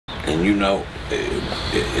And you know,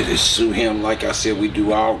 it is through him, like I said, we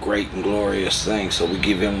do all great and glorious things, so we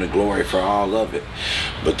give him the glory for all of it.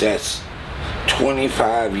 But that's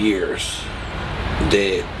 25 years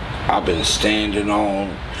that I've been standing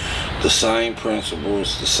on the same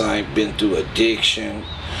principles, the same, been through addiction,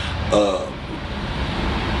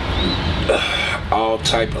 all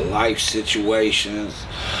type of life situations,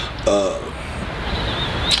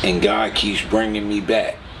 and God keeps bringing me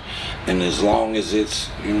back. And as long as it's,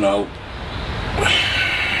 you know,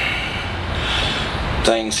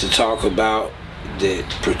 things to talk about that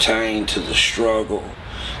pertain to the struggle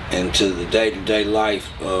and to the day-to-day life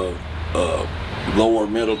of lower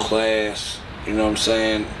middle class, you know what I'm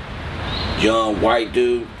saying, young white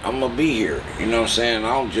dude, I'm gonna be here. You know what I'm saying?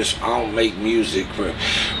 I don't make music for,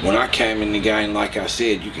 when I came in the game, like I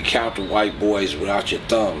said, you could count the white boys without your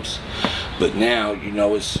thumbs. But now, you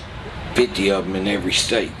know, it's 50 of them in every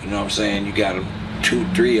state. You know what I'm saying? You got them, 2,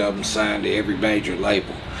 3 of them signed to every major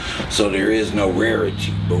label. So there is no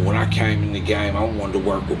rarity. But when I came in the game, I wanted to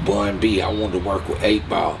work with Bun B. I wanted to work with 8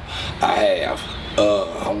 Ball. I have.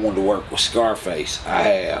 I wanted to work with Scarface. I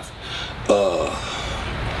have.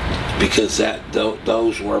 Because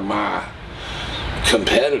those were my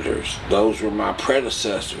competitors. Those were my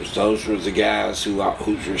predecessors. Those were the guys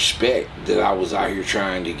whose respect that I was out here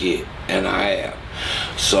trying to get, and I have.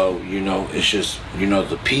 So, you know, it's just, you know,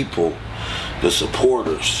 the people, the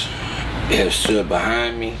supporters have stood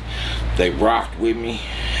behind me. They rocked with me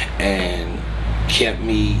and kept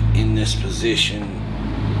me in this position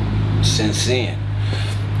since then.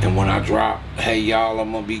 And when I drop, hey y'all,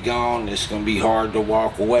 I'm gonna be gone, it's gonna be hard to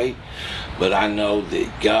walk away, but I know that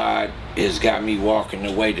God has got me walking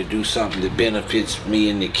away to do something that benefits me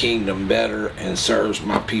in the kingdom better and serves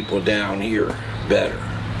my people down here better.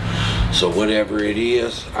 So whatever it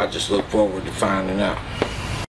is, I just look forward to finding out.